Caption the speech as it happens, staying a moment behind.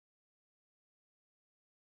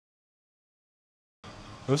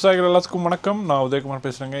விவசாயிகள் எல்லாத்துக்கும் வணக்கம். நான் உதயகுமார்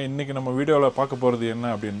பேசுகிறேங்க. இன்றைக்கி நம்ம வீடியோவில் பார்க்க போகிறது என்ன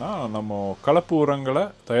அப்படின்னா, நம்ம கலப்பு உரங்களை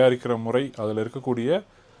தயாரிக்கிற முறை, அதில் இருக்கக்கூடிய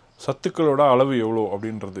சத்துக்களோட அளவு எவ்வளோ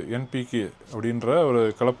அப்படின்றது, என்பிகே அப்படின்ற ஒரு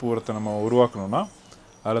கலப்பு உரத்தை நம்ம உருவாக்கணும்னா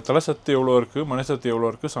அதில் தலை சத்து எவ்வளோ இருக்குது, மணி சத்து எவ்வளோ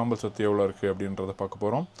இருக்குது, சாம்பல் சத்து எவ்வளோ இருக்குது அப்படின்றத பார்க்க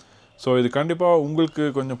போகிறோம். ஸோ இது கண்டிப்பாக உங்களுக்கு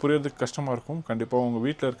கொஞ்சம் புரியறதுக்கு கஷ்டமாக இருக்கும். கண்டிப்பாக உங்கள்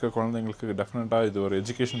வீட்டில் இருக்க குழந்தைங்களுக்கு டெஃபினட்டாக இது ஒரு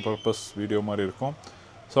எஜுகேஷன் பர்பஸ் வீடியோ மாதிரி இருக்கும்.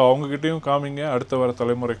 ஸோ அவங்கக்கிட்டையும் காமிங்க, அடுத்த வர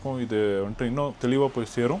தலைமுறைக்கும் இது வந்துட்டு இன்னும் தெளிவாக போய்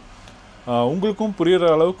சேரும். உங்களுக்கும் புரிகிற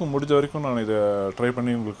அளவுக்கு முடிஞ்ச வரைக்கும் நான் இதை ட்ரை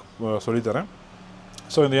பண்ணி உங்களுக்கு சொல்லித்தரேன்.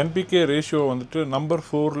 ஸோ இந்த என்பிகே ரேஷியோ வந்துட்டு நம்பர்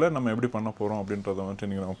 4 நம்ம எப்படி பண்ண போகிறோம் அப்படின்றத வந்துட்டு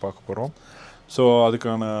இன்றைக்கி நம்ம பார்க்க போகிறோம். ஸோ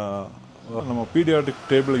அதுக்கான நம்ம பீடியாடிக்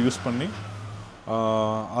டேபிளை யூஸ் பண்ணி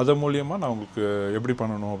அது மூலியமாக நான் உங்களுக்கு எப்படி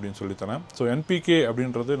பண்ணணும் அப்படின்னு சொல்லித்தரேன். ஸோ என்பிகே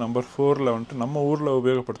அப்படின்றது நம்பர் 4 வந்துட்டு நம்ம ஊரில்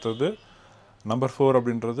உபயோகப்படுத்துறது. நம்பர் 4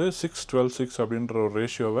 அப்படின்றது 6-12-6 அப்படின்ற ஒரு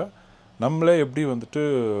ரேஷியோவை நம்மளே எப்படி வந்துட்டு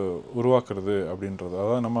உருவாக்குறது அப்படின்றது,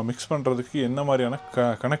 அதாவது நம்ம மிக்ஸ் பண்ணுறதுக்கு என்ன மாதிரியான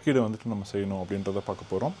கணக்கீடு வந்துட்டு நம்ம செய்யணும் அப்படின்றத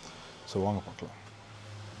பார்க்க போகிறோம். ஸோ வாங்க பார்க்கலாம்.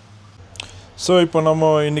 ஸோ இப்போ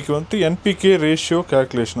நம்ம இன்றைக்கி வந்துட்டு என்பிகே ரேஷியோ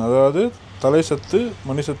கேல்குலேஷன், அதாவது தலை சத்து,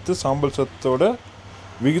 மணி சத்து, சாம்பல் சத்தோட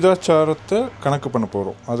விகிதாச்சாரத்தை கணக்கு பண்ண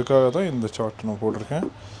போகிறோம். அதுக்காக தான் இந்த சார்ட் நான் போட்டிருக்கேன்.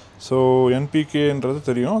 ஸோ என்பிகேன்றது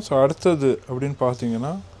தெரியும். ஸோ அடுத்தது அப்படின்னு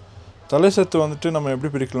பார்த்தீங்கன்னா, தலை சத்து வந்துட்டு நம்ம எப்படி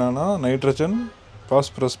பிரிக்கலாம்னா, நைட்ரஜன்,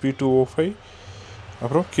 பாஸ்பரஸ் P2O5,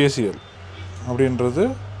 அப்புறம் KCl அப்படின்றது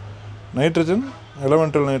நைட்ரஜன்,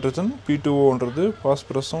 எலமெண்டல் நைட்ரஜன், P2Oன்றது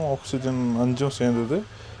பாஸ்பரஸும் ஆக்சிஜன் 5 சேர்ந்தது,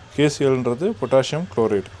 KClன்றது பொட்டாசியம்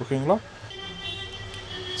குளோரைடு. ஓகேங்களா?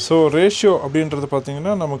 ஸோ ரேஷியோ அப்படின்றது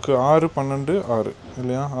பார்த்திங்கன்னா நமக்கு 6-12-6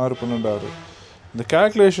 இல்லையா, 6-12-6. இந்த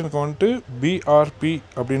கேல்குலேஷனுக்கு வந்துட்டு பிஆர்பி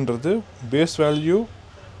அப்படின்றது base value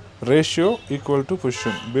ratio equal to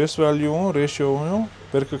position. Base வேல்யூவும் ரேஷியோவும்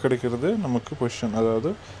பெருக்க கிடைக்கிறது நமக்கு பொசிஷன், அதாவது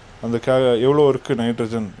அந்த எவ்வளோ இருக்குது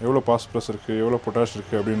நைட்ரஜன், எவ்வளோ பாஸ்பரஸ் இருக்குது, எவ்வளோ பொட்டாஷ்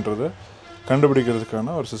இருக்குது அப்படின்றத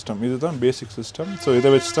கண்டுபிடிக்கிறதுக்கான ஒரு சிஸ்டம். இதுதான் பேசிக் சிஸ்டம். ஸோ இதை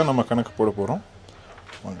வச்சு தான் நம்ம கணக்கு போட போகிறோம்.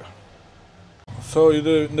 வாங்க. ஸோ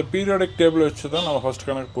இந்த பீரியாடிக் டேபிள் வச்சு தான் நம்ம ஃபஸ்ட்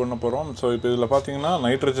கணக்கு பண்ண போகிறோம். ஸோ இப்போ இதில் பார்த்தீங்கன்னா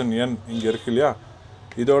நைட்ரஜன் N இங்கே இருக்கு இல்லையா,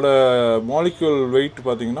 இதோட மாலிக்யூல் வெயிட்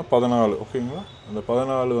பார்த்தீங்கன்னா 14. ஓகேங்களா? அந்த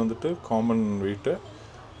 14 வந்துட்டு காமன் வெயிட்டு.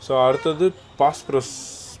 ஸோ அடுத்தது பாஸ்பரஸ்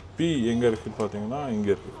P எங்கே இருக்குதுன்னு பார்த்தீங்கன்னா இங்கே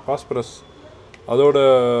இருக்குது. பாஸ்பரஸ் அதோட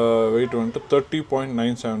வெயிட் வந்துட்டு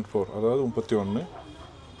 30.974, அதாவது 31.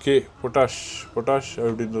 கே பொட்டாஷ்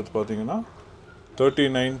அப்படின்றது பார்த்தீங்கன்னா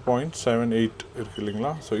 39.78 இருக்குது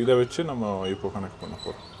இல்லைங்களா. ஸோ இதை வச்சு நம்ம இப்போ கனெக்ட் பண்ண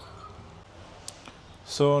போகிறோம்.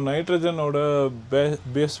 ஸோ நைட்ரஜனோட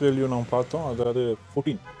பேஸ் வேல்யூ நம்ம பார்த்தோம், அதாவது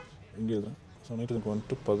 14 இங்கே தான். ஸோ நைட்ரஜனுக்கு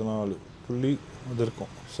வந்துட்டு 14 புள்ளி அது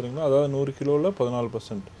இருக்கும் சரிங்களா, அதாவது 100 கிலோவில்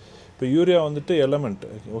 14%. இப்போ யூரியா வந்துட்டு எலமெண்ட்.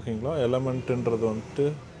 ஓகேங்களா? எலமெண்ட்டுன்றது வந்துட்டு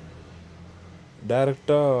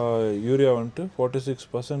டைரெக்டாக யூரியா வந்துட்டு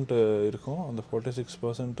 46% இருக்கும். அந்த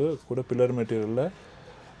 46% கூட பில்லர் மெட்டீரியலில்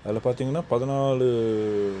அதில் பார்த்தீங்கன்னா 14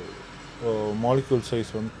 மாலிக்யூல்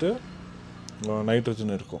சைஸ் வந்துட்டு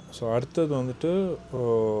நைட்ரஜன் இருக்கும். ஸோ அடுத்தது வந்துட்டு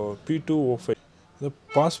P2O5. இந்த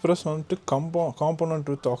பாஸ்பரஸ் வந்துட்டு காம்போனன்ட்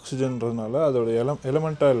வித் ஆக்சிஜன்றதுனால அதோட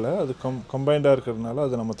எலமெண்ட்டாக இல்லை, அது கம்பைண்டாக இருக்கிறதுனால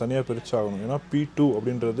அதை நம்ம தனியாக பிரித்து ஆகணும். ஏன்னா P2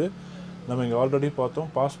 அப்படின்றது நம்ம இங்கே ஆல்ரெடி பார்த்தோம்.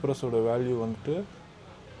 பாஸ்பரஸோட வேல்யூ வந்துட்டு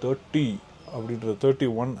 30 அப்படின்றது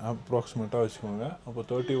 31 அப்ராக்சிமேட்டாக வச்சுக்கோங்க. அப்போ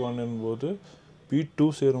 31 போது P2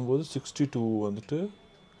 சேரும்போது 62 வந்துட்டு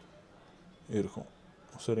இருக்கும்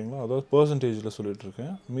சரிங்களா. அதாவது பர்சன்டேஜில்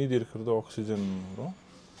சொல்லிகிட்ருக்கேன். மீதி இருக்கிறது ஆக்சிஜன் வரும்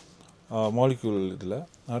மாலிக்யூல் இதில்.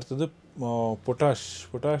 அடுத்தது பொட்டாஷ்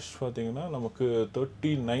பார்த்திங்கன்னா நமக்கு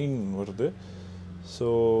 39 வருது. ஸோ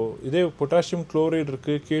இதே பொட்டாசியம் குளோரைடு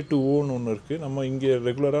இருக்குது, K2Oன்னு ஒன்று இருக்குது. நம்ம இங்கே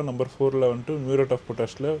ரெகுலராக நம்பர் 4 வந்துட்டு மியூரேட் ஆஃப்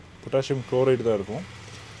பொட்டாஷில் பொட்டாசியம் குளோரைடு தான் இருக்கும்.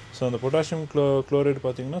 ஸோ அந்த பொட்டாசியம் குளோரைடு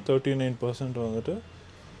பார்த்திங்கன்னா 39% வந்துட்டு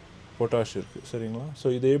பொட்டாஷ் இருக்குது சரிங்களா. ஸோ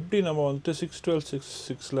இதை எப்படி நம்ம வந்துட்டு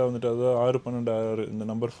 6-12-6 வந்துட்டு, அதாவது 6-12-6 இந்த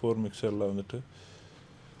நம்பர் 4 மிக்சரில் வந்துட்டு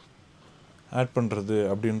ஆட் பண்ணுறது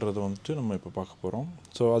அப்படின்றத வந்துட்டு நம்ம இப்போ பார்க்க போகிறோம்.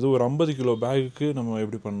 ஸோ அது ஒரு 50 கிலோ பேகுக்கு நம்ம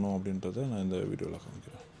எப்படி பண்ணணும் அப்படின்றத நான் இந்த வீடியோவில்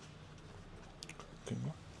காமிக்கிறேன்.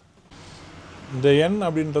 ஓகேங்களா? இந்த N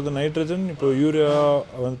அப்படின்றது நைட்ரஜன். இப்போ யூரியா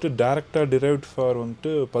வந்துட்டு டைரெக்டாக டிரைவ்ட் ஃபார்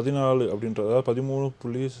வந்துட்டு 14 அப்படின்றது, அதாவது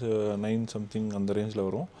 13.9 சம்திங் அந்த ரேஞ்சில்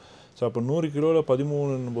வரும். ஸோ அப்போ 100 கிலோவில்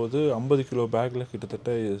 13 போது 50 கிலோ பேக்கில் கிட்டத்தட்ட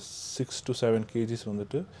 6-7 kgs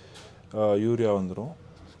வந்துட்டு யூரியா வந்துடும்.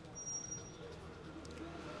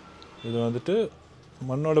 இது வந்துட்டு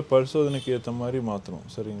மண்ணோட பரிசோதனைக்கு ஏற்ற மாதிரி மாற்றணும்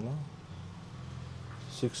சரிங்களா.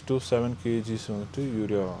 6-7 kgs வந்துட்டு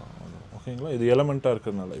யூரியா வந்துடும். ஓகேங்களா? இது எலமெண்ட்டாக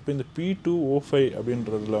இருக்கிறதுனால. இப்போ இந்த P2O5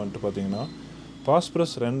 அப்படின்றதுல வந்துட்டு பார்த்திங்கன்னா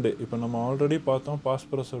பாஸ்பரஸ் 2. இப்போ நம்ம ஆல்ரெடி பார்த்தோம்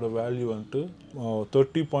பாஸ்பரஸோட வேல்யூ வந்துட்டு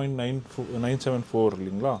 30.974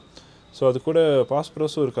 இல்லைங்களா. ஸோ அது கூட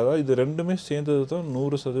பாஸ்பரஸும் இருக்காதா, இது ரெண்டுமே சேர்ந்தது தான்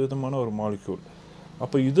 100% ஒரு மாலிக்யூல்.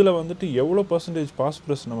 அப்போ இதில் வந்துட்டு எவ்வளோ பர்சன்டேஜ்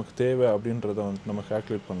பாஸ்பரஸ் நமக்கு தேவை அப்படின்றத வந்துட்டு நம்ம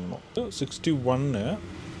கால்குலேட் பண்ணணும். 61,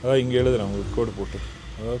 அதாவது இங்கே எழுதுகிறேன் உங்களுக்கு கோடு போட்டு,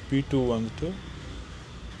 அதாவது P2 வந்துட்டு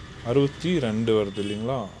 62 வருது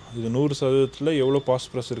இல்லைங்களா. இது 100%த்தில் எவ்வளோ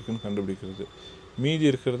பாஸ்பரஸ் இருக்குதுன்னு கண்டுபிடிக்கிறது. மீதி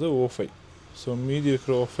இருக்கிறது O5. ஸோ மீதி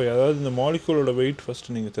இருக்கிற O5, அதாவது இந்த மாலிக்யூலோட வெயிட்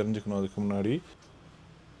ஃபஸ்ட்டு நீங்கள் தெரிஞ்சுக்கணும் அதுக்கு முன்னாடி.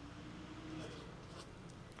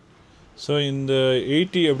 ஸோ இந்த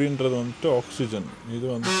 80 அப்படின்றது வந்துட்டு ஆக்சிஜன், இது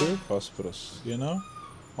வந்துட்டு பாஸ்பரஸ். ஏன்னா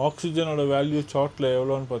ஆக்சிஜனோட வேல்யூ சார்ட்டில்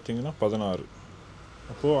எவ்வளோன்னு பார்த்தீங்கன்னா 16.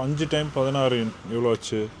 அப்போது 5 டைம் 16 எவ்வளோ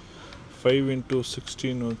ஆச்சு, 5 ×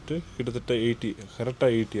 16 வந்துட்டு கிட்டத்தட்ட 80, கரெக்டாக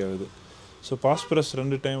 80 ஆகுது. ஸோ பாஸ்பரஸ்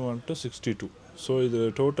 2 டைம் வந்துட்டு 62. ஸோ இது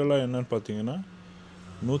டோட்டலாக என்னன்னு பார்த்தீங்கன்னா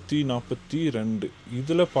 142.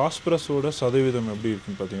 இதில் பாஸ்பரஸோட சதவீதம் எப்படி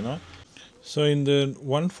இருக்குன்னு பார்த்தீங்கன்னா, ஸோ இந்த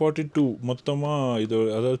 142 மொத்தமாக இது,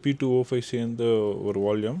 அதாவது P2O5 சேர்ந்த ஒரு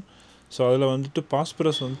வால்யூம். ஸோ அதில் வந்துட்டு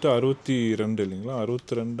பாஸ்பரஸ் வந்துட்டு 62 இல்லைங்களா.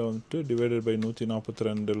 62 வந்துட்டு டிவைடட் பை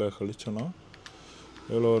 142 கழிச்சோன்னா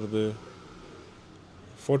எவ்வளோ வருது,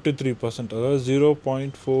 43%, அதாவது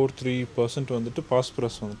 0.43% வந்துட்டு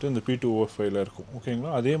பாஸ்பரஸ் வந்துட்டு இந்த P2O5ல் இருக்கும்.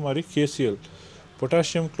 ஓகேங்களா. அதே மாதிரி KCl,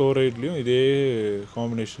 பொட்டாசியம் குளோரைட்லேயும் இதே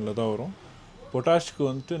காம்பினேஷனில் தான் வரும். பொட்டாஷ்க்கு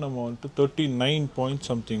வந்துட்டு நம்ம வந்துட்டு 39 பாயிண்ட்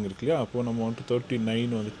சம்திங் இருக்கு இல்லையா. அப்போது நம்ம வந்துட்டு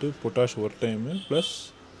 39 வந்துட்டு பொட்டாஷ் ஒரு டைமு ப்ளஸ்,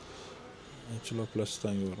 ஆக்சுவலாக ப்ளஸ்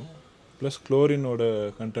தான் இங்கே வரும், ப்ளஸ் குளோரினோட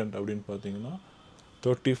கண்டென்ட் அப்படின்னு பார்த்தீங்கன்னா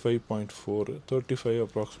 35.4, 35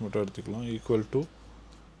 அப்ராக்சிமேட்டாக எடுத்துக்கலாம், ஈக்குவல் டு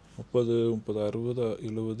 30, 60,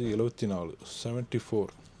 70, 74, 74.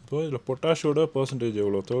 இப்போ இதில் பொட்டாஷோட பர்சன்டேஜ்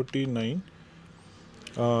எவ்வளோ, 39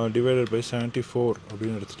 டிவைடட் பை 74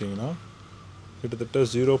 அப்படின்னு எடுத்துட்டிங்கன்னா கிட்டத்தட்ட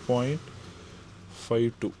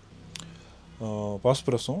 0.52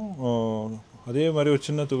 பாஸ்பரஸும். அதே மாதிரி ஒரு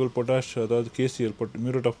சின்ன துகள் பொட்டாஷ், அதாவது KCl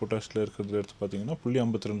மியூரேட் ஆஃப் பொட்டாஷில் இருக்கிறது எடுத்து பார்த்தீங்கன்னா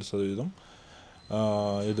 0.52%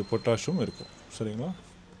 இது பொட்டாஷும் இருக்கும். சரிங்களா.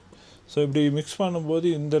 ஸோ இப்படி மிக்ஸ் பண்ணும்போது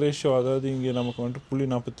இந்த ரேஷியோ, அதாவது இங்கே நமக்கு வந்துட்டு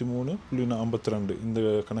 0.43, 0.52 இந்த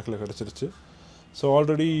கணக்கில் கிடச்சிருச்சு. ஸோ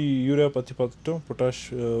ஆல்ரெடி யூரியா பற்றி பார்த்துட்டோம், பொட்டாஷ்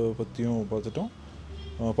பற்றியும் பார்த்துட்டோம்,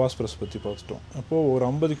 பாஸ்பரஸ் பற்றி பார்த்துட்டோம். அப்போது ஒரு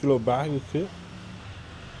 50 கிலோ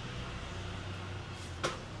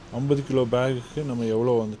பேகுக்கு நம்ம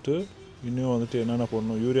எவ்வளோ வந்துட்டு இன்னும் வந்துட்டு என்னென்ன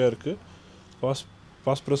போடணும், யூரியா இருக்குது,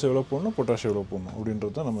 பாஸ்பரஸ் எவ்வளோ போடணும், பொட்டாஷ் எவ்வளோ போடணும்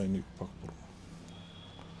அப்படின்றது தான் நம்ம இன்றைக்கி பார்க்க போகிறோம்.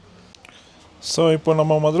 ஸோ இப்போ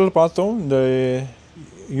நம்ம முதல்ல பார்த்தோம் இந்த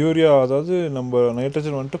யூரியா, அதாவது நம்ம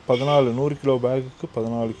நைட்ரஜன் வந்துட்டு 14, 100 கிலோ பேகுக்கு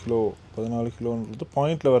 14 கிலோன்றது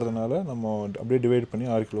பாயிண்டில் வர்றதுனால நம்ம அப்படியே டிவைட் பண்ணி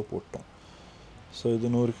 6 கிலோ போட்டோம். ஸோ இது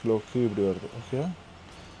 100 கிலோவுக்கு இப்படி வருது. ஓகே.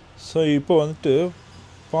 ஸோ இப்போ வந்துட்டு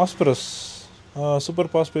பாஸ்பரஸ், சூப்பர்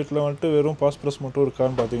பாஸ்பேட்டில் வந்துட்டு வெறும் பாஸ்பரஸ் மட்டும்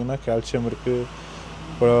இருக்கான்னு பார்த்தீங்கன்னா கால்சியம் இருக்குது,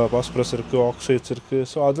 பாஸ்பரஸ் இருக்குது, ஆக்சைட்ஸ் இருக்குது.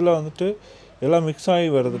 ஸோ அதில் வந்துட்டு எல்லாம் மிக்ஸ் ஆகி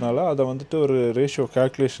வர்றதுனால அதை வந்துட்டு ஒரு ரேஷியோ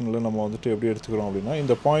கால்குலேஷனில் நம்ம வந்துட்டு எப்படி எடுத்துக்கிறோம் அப்படின்னா,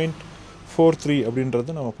 இந்த 0.43 அப்படின்றது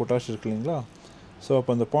நம்ம பொட்டாஷ் இருக்கு இல்லைங்களா. ஸோ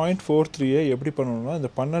அப்போ அந்த 0.43 எப்படி பண்ணணும்னா, இந்த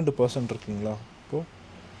 12% இருக்குங்களா. இப்போது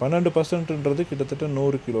 12%ன்றது கிட்டத்தட்ட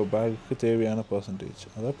 100 கிலோ பேகுக்கு தேவையான பர்சன்டேஜ்,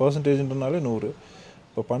 அதாவது பர்சன்டேஜ்ன்றனாலே 100.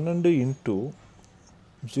 இப்போ 12 ×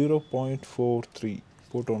 0.43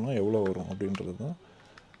 போட்டோன்னா எவ்வளோ வரும் அப்படின்றது தான்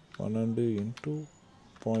 12 ×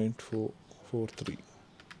 0.43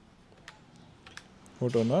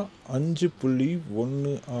 போட்டோன்னா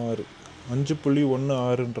 5.16.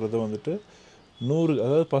 5.16ன்றது வந்துட்டு 100,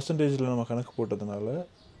 அதாவது பர்சன்டேஜில் நம்ம கணக்கு போட்டதுனால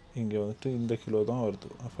இங்கே வந்துட்டு இந்த கிலோ தான் வருது,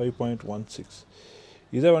 5.16.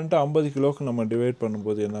 இதை வந்துட்டு 50 கிலோவுக்கு நம்ம டிவைட்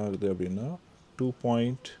பண்ணும்போது என்ன ஆகுது அப்படின்னா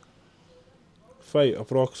 2.5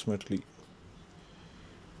 அப்ராக்சிமேட்லி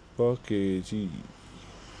per kg.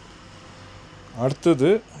 அடுத்தது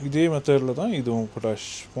இதே மெத்தடில் தான் இதுவும் பொட்டாஷ்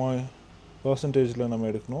பர்சன்டேஜில் நம்ம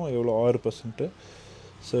எடுக்கணும், எவ்வளோ 6%.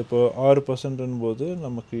 ஸோ இப்போ 6% போது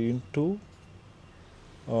நமக்கு இன்ட்டு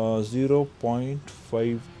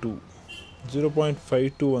 0.52.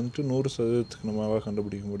 0.52 வந்துட்டு 100%க்கு நம்ம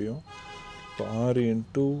கண்டுபிடிக்க முடியும். இப்போ 6 ×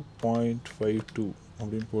 0.52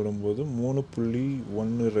 அப்படின்னு போடும்போது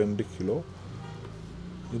 3.12 கிலோ.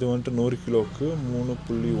 இது வந்துட்டு 100 கிலோவுக்கு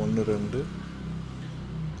 3.12,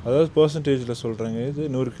 அதாவது பர்சன்டேஜில் சொல்கிறாங்க. இது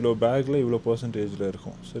 100 கிலோ பேக்கில் இவ்வளோ பர்சன்டேஜில்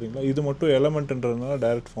இருக்கும். சரிங்களா. இது மட்டும் எலமெண்ட்ன்றதுனால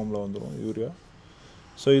டைரக்ட் ஃபார்மில் வந்துடும் யூரியா.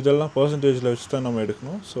 ஸோ இதெல்லாம் பர்சன்டேஜில் வச்சு தான் நம்ம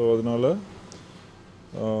எடுக்கணும். ஸோ அதனால்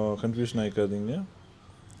கன்ஃபியூஷன் ஆகிக்காதீங்க.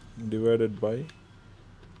 டிவைடட் பை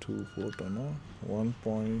 2 போட்டோன்னா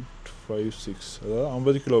 1.56, அதாவது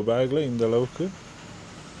 50 கிலோ பேக்கில் இந்த அளவுக்கு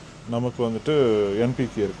நமக்கு வந்துட்டு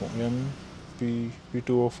NPK இருக்கும்.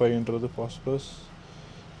 P2O5ன்றது பாஸ்பரஸ்,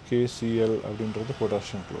 KCl அப்படின்றது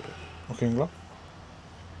பொட்டாசியம் குளோரைட். ஓகேங்களா.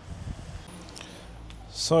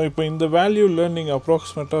 ஸோ இப்போ இந்த வேல்யூவில் நீங்கள்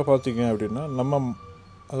அப்ராக்சிமேட்டாக பார்த்தீங்க அப்படின்னா நம்ம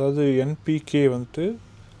அதாவது என்பிகே வந்துட்டு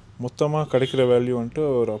மொத்தமாக கிடைக்கிற வேல்யூ வந்துட்டு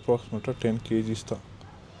ஒரு அப்ராக்சிமேட்டாக 10 kgs தான்.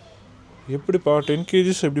 எப்படிப்பா 10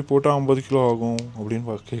 kgs எப்படி போட்டால் 50 கிலோ ஆகும்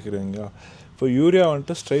அப்படின்னு கேட்குறீங்க. இப்போ யூரியா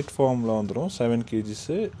வந்துட்டு ஸ்ட்ரைட் ஃபார்மில் வந்துடும் 7 kgs.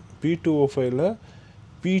 P2O5ல்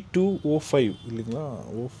P2O5 இல்லைங்களா,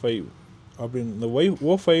 O5 அப்படின்னு இந்த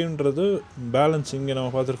O5ன்றது பேலன்ஸ் இங்கே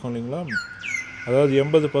நம்ம பார்த்துருக்கோம் இல்லைங்களா, அதாவது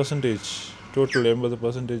 80% டோட்டல்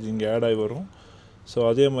 80% இங்கே ஆட் ஆகி வரும். ஸோ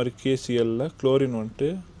அதே மாதிரி கேசிஎல்லில் குளோரின் வந்துட்டு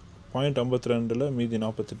 0.52ல் மீதி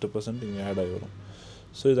 48% இங்கே ஆட் ஆகி வரும்.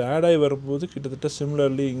 ஸோ இது ஆட் ஆகி வரும்போது கிட்டத்தட்ட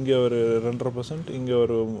சிமிலர்லி இங்கே ஒரு 2.5%, இங்கே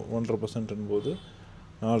ஒரு 1.5% போது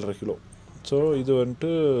 4.5 கிலோ. ஸோ இது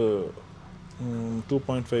வந்துட்டு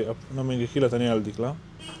 2.5 நம்ம இங்கே கீழே தனியாக எழுதிக்கலாம்.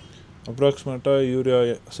 அப்ராக்சிமேட்டாக யூரியா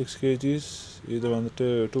 6 kgs, இது வந்துட்டு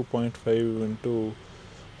 2.5 into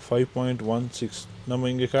 5.16 நம்ம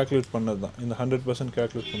இங்கே கால்குலேட் பண்ணது தான். இந்த 100%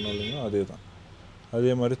 கால்குலேட் பண்ணோம் இல்லைங்களா, அதே தான்.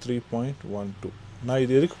 அதே மாதிரி 3.12. நான்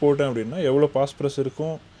இது எதுக்கு போட்டேன் அப்படின்னா எவ்வளோ பாஸ்பரஸ்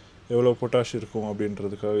இருக்கும் எவ்வளோ பொட்டாஷ் இருக்கும்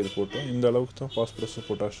அப்படின்றதுக்காக இது போட்டோம். இந்த அளவுக்கு தான் பாஸ்பரஸ்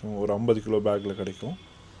பொட்டாஷும் ஒரு 50 கிலோ பேக்கில் கிடைக்கும்.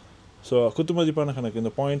 ஸோ குத்துமதிப்பான கணக்கு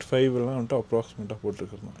இந்த 0.5 வந்துட்டு அப்ராக்சிமேட்டாக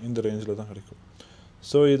போட்டிருக்கிறது தான், இந்த ரேஞ்சில் தான் கிடைக்கும்.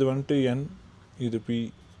 ஸோ இது வந்துட்டு N, இது P,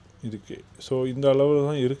 இது K. ஸோ இந்த அளவில்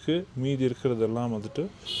தான் இருக்குது. மீதி இருக்கிறதெல்லாம் வந்துட்டு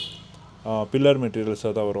பில்லர்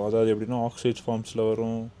மெட்டீரியல்ஸாக தான் வரும். அதாவது எப்படின்னா ஆக்சைட் ஃபார்ம்ஸில்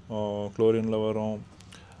வரும், குளோரினில் வரும்,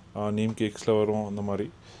 நீம் கேக்ஸில் வரும், அந்த மாதிரி.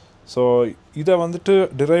 ஸோ இதை வந்துட்டு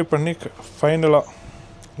டிரைவ் பண்ணி ஃபைனலாக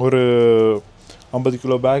ஒரு 50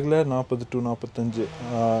 கிலோ பேக்கில் 40 to 45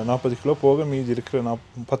 40 கிலோ போக மீதி இருக்கிற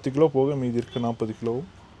 10 கிலோ போக மீதி இருக்கிற 40 கிலோவும்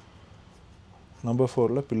நம்பர்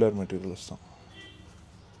 4ல் பில்லர் மெட்டீரியல்ஸ் தான்.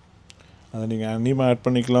 அதை நீங்கள் அனிமா ஆட்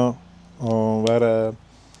பண்ணிக்கலாம், வேறு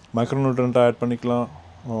மைக்ரோநியூட்ரண்ட்டாக ஆட் பண்ணிக்கலாம்.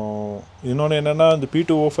 இன்னொன்று என்னென்னா இந்த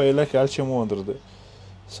P2O5ல் கால்சியமும் வந்துடுது.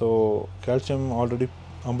 So calcium already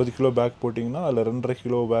 50 kilo pack போட்டிங்கன்னா அதில் 2.5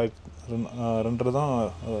 கிலோ பேக் 2.5 தான்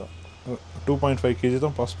 2.5 kg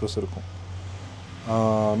தான் பாஸ்பரஸ் இருக்கும்.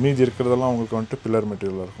 மீதி இருக்கிறதெல்லாம் உங்களுக்கு வந்துட்டு பில்லர்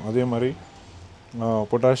மெட்டீரியலாக இருக்கும். அதே மாதிரி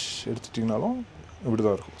பொட்டாஷ் எடுத்துட்டிங்கனாலும் இப்படி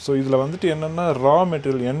தான் இருக்கும். ஸோ இதில் வந்துட்டு என்னென்னா ரா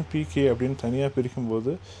மெட்டீரியல் NPK அப்படின்னு தனியாக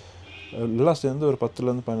பிரிக்கும்போது எல்லாம் சேர்ந்து ஒரு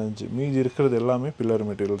 10லேருந்து 15, மீதி இருக்கிறது எல்லாமே பில்லர்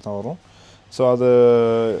மெட்டீரியல் தான் வரும். ஸோ அதை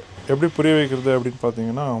எப்படி புரிய வைக்கிறது அப்படின்னு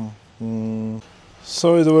பார்த்தீங்கன்னா, ஸோ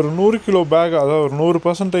இது ஒரு 100 கிலோ பேக், அதாவது ஒரு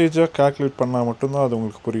 100% கால்குலேட் பண்ணால் மட்டும்தான் அது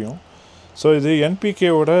உங்களுக்கு புரியும். ஸோ இது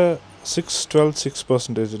NPKவோட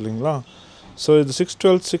 612.6% இல்லைங்களா. ஸோ இது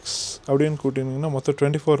 612.6 அப்படின்னு கூட்டினீங்கன்னா மொத்தம்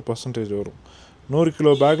 24% வரும். 100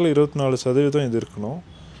 கிலோ பேக்கில் 24% இது இருக்கணும்.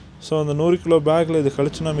 ஸோ அந்த 100 கிலோ பேக்கில் இது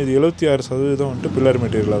கழிச்சுனா மீது 76% வந்துட்டு பில்லர்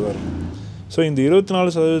மெட்டீரியலாக தான் இருக்கும். ஸோ இந்த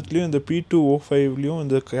 24%லையும் இந்த P2O5லையும்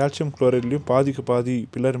இந்த கால்சியம் குளோரைட்லையும் பாதிக்கு பாதி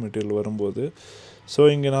பில்லர் மெட்டீரியல் வரும்போது, ஸோ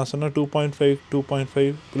இங்கே நான் சொன்ன 2.5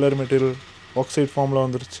 பில்லர் மெட்டீரியல் ஆக்சைட் ஃபார்மில்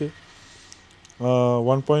வந்துருச்சு.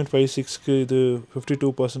 1.56க்கு இது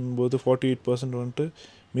 52% போது 48% வந்துட்டு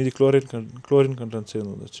மீதி குளோரின் கண்டென்ட்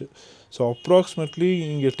சேர்ந்து வந்துச்சு. ஸோ அப்ராக்சிமேட்லி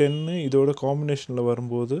இங்கே 10 இதோட காம்பினேஷனில்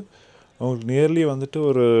வரும்போது அவங்களுக்கு நியர்லி வந்துட்டு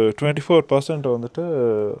ஒரு 24% வந்துட்டு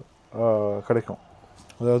கிடைக்கும்.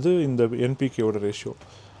 அதாவது இந்த NPKவோட ரேஷியோ.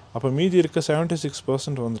 அப்போ மீதி இருக்க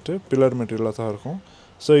 76% வந்துட்டு பில்லர் மெட்டீரியலாக தான் இருக்கும்.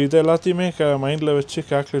 ஸோ இது எல்லாத்தையுமே மைண்டில் வச்சு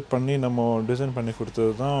கால்குலேட் பண்ணி நம்ம டிசைன் பண்ணி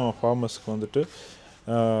கொடுத்தது தான் ஃபார்மர்ஸ்க்கு வந்துட்டு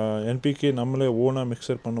NPK நம்மளே ஓனாக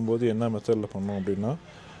மிக்சர் பண்ணும்போது என்ன மெத்தடில் பண்ணோம் அப்படின்னா,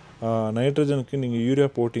 நைட்ரஜனுக்கு நீங்கள் யூரியா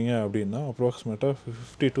போட்டிங்க அப்படின்னா அப்ராக்சிமேட்டாக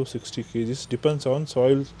 50 to 60 kgs depends on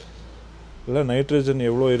சாயிலில் nitrogen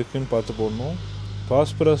எவ்வளோ இருக்குதுன்னு பார்த்து போடணும்.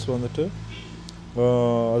 பாஸ்பரஸ் வந்துட்டு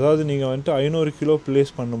அதாவது நீங்கள் வந்துட்டு 500 கிலோ ப்ளேஸ்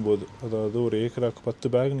பண்ணும்போது, அதாவது ஒரு ஏக்கராக்கு 10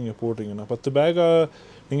 பேக் நீங்கள் போடுறீங்கன்னா 10 பேக்காக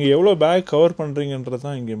நீங்கள் எவ்வளோ பேக் கவர் பண்ணுறீங்கன்றது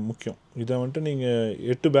தான் இங்கே முக்கியம். இதை வந்துட்டு நீங்கள்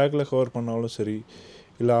 8 பேக்கில் கவர் பண்ணாலும் சரி,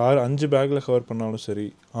 இல்லை 5 பேக்கில் கவர் பண்ணாலும் சரி,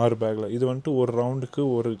 6 பேக்கில், இது வந்துட்டு ஒரு ரவுண்டுக்கு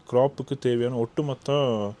ஒரு க்ராப்புக்கு தேவையான ஒட்டுமொத்த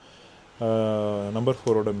நம்பர்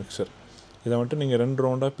 4ஓட மிக்சர். இதை வந்துட்டு நீங்கள் 2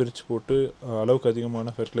 ரவுண்டாக பிரித்து போட்டு அளவுக்கு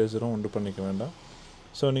அதிகமான ஃபெர்டிலைசரும் உண்டு பண்ணிக்க வேண்டாம்.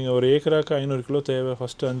 ஸோ நீங்கள் ஒரு ஏக்கராக்கு 500 கிலோ தேவை,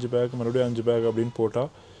 ஃபஸ்ட்டு 5 பேக் மறுபடியும் 5 பேக் அப்படின்னு போட்டால்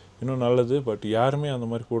இன்னும் நல்லது. பட் யாருமே அந்த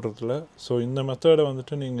மாதிரி போடுறதில்ல. ஸோ இந்த மெத்தடை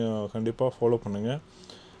வந்துட்டு நீங்கள் கண்டிப்பாக ஃபாலோ பண்ணுங்கள்.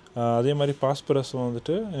 அதே மாதிரி பாஸ்பரஸ்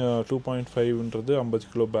வந்துட்டு 2.5ன்றது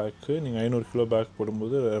 50 கிலோ பேக்கு, நீங்கள் 500 கிலோ பேக்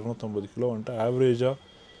போடும்போது 250 கிலோ வந்துட்டு ஆவரேஜாக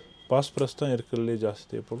பாஸ்பரஸ் தான் இருக்கிறதுலே ஜாஸ்தி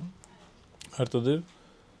தேவைப்படும். அடுத்தது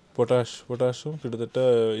பொட்டாஷும் கிட்டத்தட்ட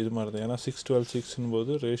இது மாதிரி தான். ஏன்னா 612.6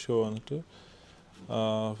 போது ரேஷியோ வந்துட்டு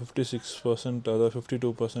 56%, அதாவது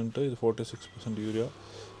 52%, இது 46% யூரியா.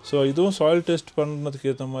 ஸோ இதுவும் சாயில் டெஸ்ட் பண்ணுறதுக்கு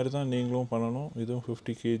ஏற்ற மாதிரி தான் நீங்களும் பண்ணணும். இதுவும்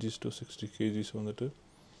 50 kgs to 60 kgs வந்துட்டு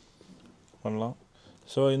பண்ணலாம்.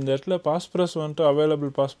 ஸோ இந்த இடத்துல பாஸ்பரஸ் வந்துட்டு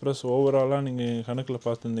அவைலபிள் பாஸ்பரஸ் ஓவராலாக நீங்கள் கணக்கில்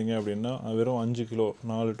பார்த்துருந்தீங்க அப்படின்னா வெறும் 5 கிலோ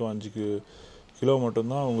 4 to 5 கிலோ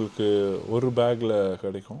மட்டும்தான் உங்களுக்கு ஒரு பேக்கில்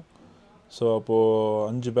கிடைக்கும். ஸோ அப்போது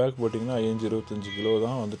 5 பேக் போட்டிங்கன்னா 25 கிலோ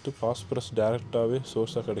தான் வந்துட்டு பாஸ்பரஸ் டேரெக்டாகவே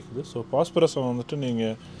சோர்ஸாக கிடைக்குது. ஸோ பாஸ்பரஸை வந்துட்டு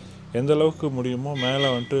நீங்கள் எந்த அளவுக்கு முடியுமோ மேலே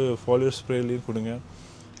வந்துட்டு ஃபாலியர் ஸ்ப்ரேலையும் கொடுங்க,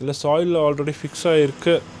 இல்லை சாயிலில் ஆல்ரெடி ஃபிக்ஸ்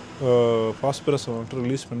ஆகிருக்க பாஸ்பரஸை வந்துட்டு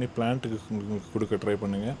ரிலீஸ் பண்ணி பிளான்ட்டுக்கு உங்களுக்கு கொடுக்க ட்ரை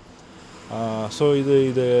பண்ணுங்கள். ஸோ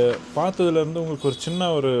இதை பார்த்ததுலேருந்து உங்களுக்கு ஒரு சின்ன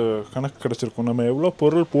ஒரு கணக்கு கிடச்சிருக்கும். நம்ம எவ்வளோ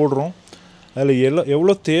பொருள் போடுறோம், அதில்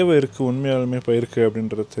எவ்வளோ தேவை இருக்குது உண்மையாலுமே பயிருக்கு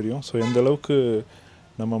அப்படின்றது தெரியும். ஸோ எந்த அளவுக்கு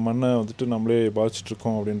நம்ம மண்ணை வந்துட்டு நம்மளே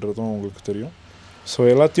பாதிச்சிட்ருக்கோம் அப்படின்றதும் உங்களுக்கு தெரியும். ஸோ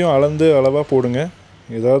எல்லாத்தையும் அளவாக போடுங்க.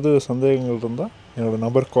 ஏதாவது சந்தேகங்கள் இருந்தால் என்னோடய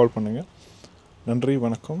நம்பருக்கு கால் பண்ணுங்கள். நன்றி,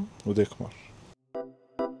 வணக்கம். உதயகுமார்.